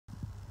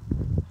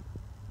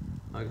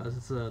Hi guys,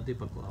 it's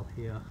Deepak Lal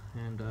here,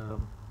 and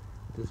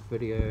this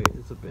video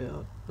is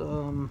about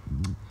the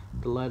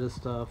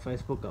latest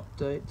Facebook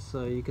update.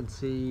 So you can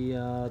see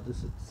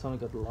it's only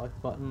got the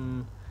like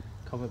button,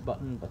 comment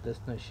button, but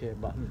there's no share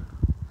button.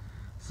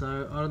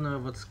 So I don't know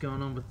what's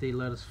going on with the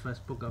latest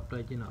Facebook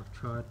update. You know, I've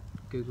tried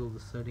Google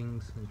the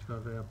settings and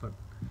tried it out, but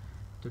it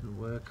didn't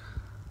work.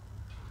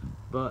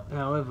 But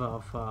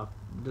however,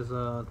 there's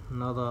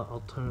another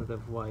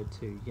alternative way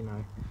to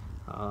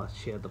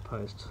share the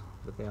post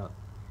without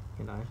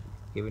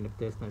even if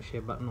there's no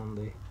share button on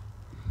there.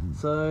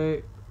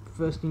 So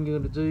first thing you're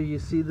going to do, you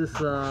see this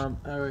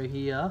arrow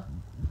here.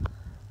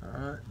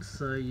 Alright,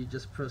 so you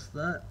just press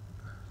that.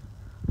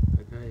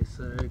 Okay,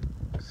 so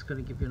it's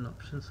going to give you an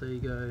option, so you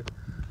go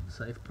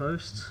save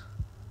post.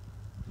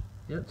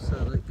 Yep, so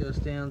that goes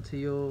down to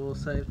your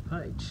saved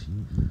page.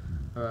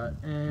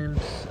 Alright, and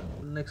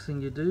next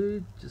thing you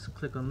do, just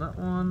click on that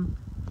one.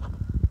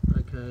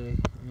 Okay,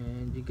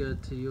 and you go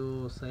to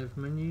your save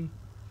menu,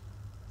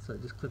 so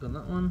just click on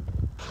that one.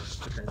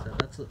 Okay, so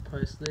that's the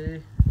post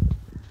there,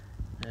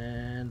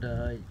 and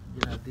the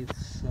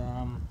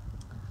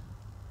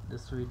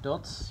three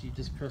dots, you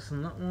just press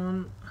on that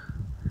one,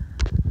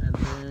 and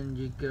then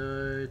you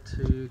go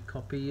to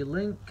copy your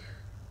link,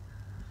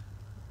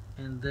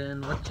 and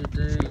then what you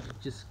do, you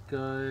just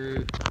go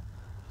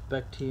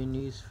back to your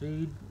news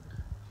feed.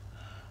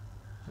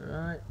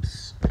 Right,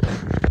 just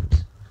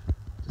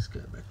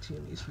go back to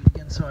your news feed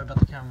again. Sorry about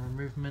the camera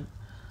movement.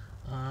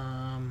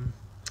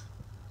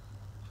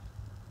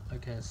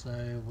 Okay, so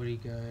where do you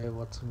go?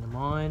 What's on your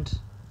mind?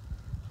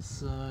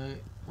 So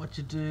what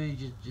you do,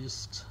 you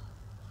just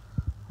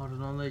hold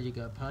it on there. You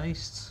go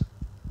paste,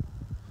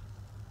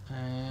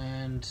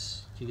 and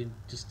you can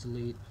just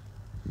delete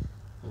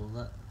all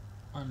that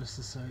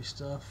unnecessary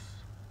stuff,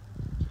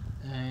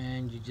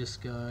 and you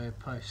just go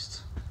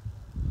post.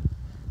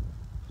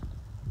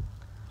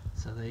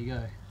 So there you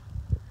go.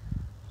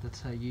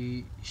 That's how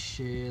you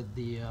share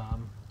the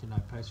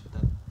post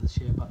without the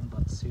share button.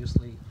 But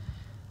seriously,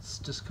 it's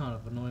just kind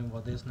of annoying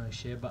why there's no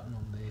share button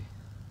on there.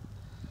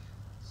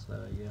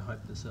 So yeah, I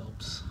hope this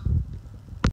helps.